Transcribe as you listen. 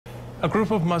A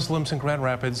group of Muslims in Grand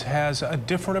Rapids has a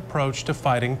different approach to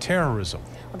fighting terrorism.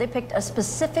 Well, they picked a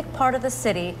specific part of the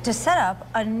city to set up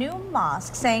a new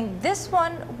mosque, saying this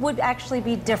one would actually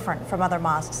be different from other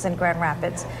mosques in Grand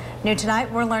Rapids. New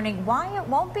tonight, we're learning why it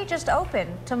won't be just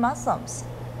open to Muslims.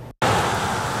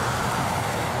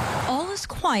 All is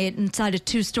quiet inside a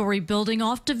two-story building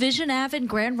off Division Ave in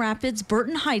Grand Rapids,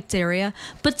 Burton Heights area,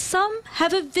 but some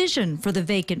have a vision for the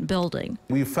vacant building.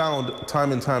 We've found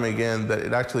time and time again that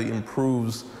it actually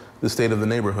improves the state of the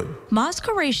neighborhood. Mosque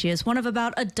Qureshi is one of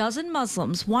about a dozen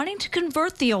Muslims wanting to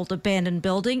convert the old abandoned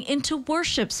building into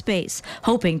worship space,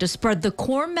 hoping to spread the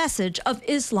core message of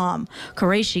Islam.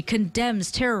 Qureshi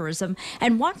condemns terrorism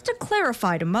and wants to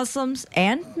clarify to Muslims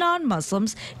and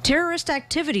non-Muslims terrorist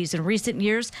activities in recent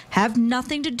years have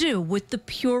nothing to do with the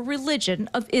pure religion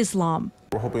of Islam.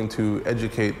 We're hoping to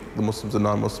educate the Muslims and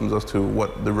non-Muslims as to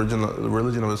what the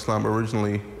religion of Islam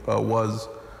originally was.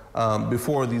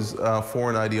 Before these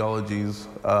foreign ideologies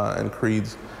and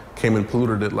creeds came and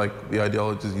polluted it, like the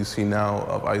ideologies you see now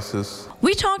of ISIS.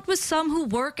 We talked with some who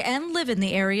work and live in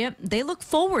the area. They look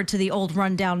forward to the old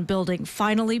rundown building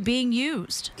finally being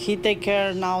used. He take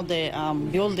care now the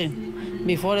building.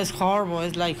 Before it's horrible,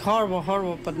 it's like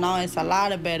horrible, but now it's a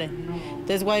lot better.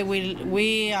 That's why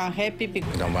we are happy.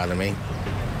 It don't bother me.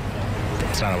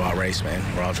 It's not about race, man.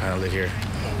 We're all trying to live here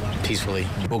peacefully.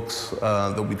 Books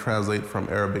that we translate from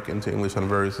Arabic into English on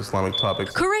various Islamic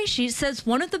topics. Qureshi says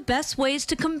one of the best ways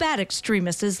to combat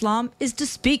extremist Islam is to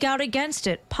speak out against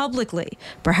it publicly.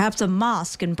 Perhaps a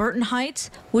mosque in Burton Heights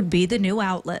would be the new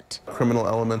outlet. Criminal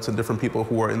elements and different people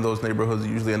who are in those neighborhoods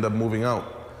usually end up moving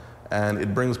out. And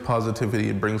it brings positivity,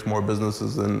 it brings more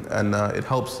businesses, and it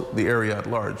helps the area at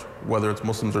large, whether it's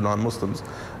Muslims or non-Muslims.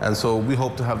 And so we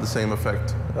hope to have the same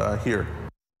effect here.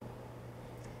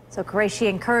 So Qureshi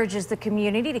encourages the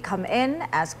community to come in,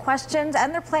 ask questions,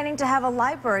 and they're planning to have a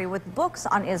library with books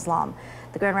on Islam.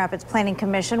 The Grand Rapids Planning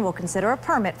Commission will consider a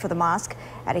permit for the mosque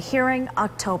at a hearing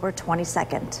October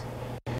 22nd.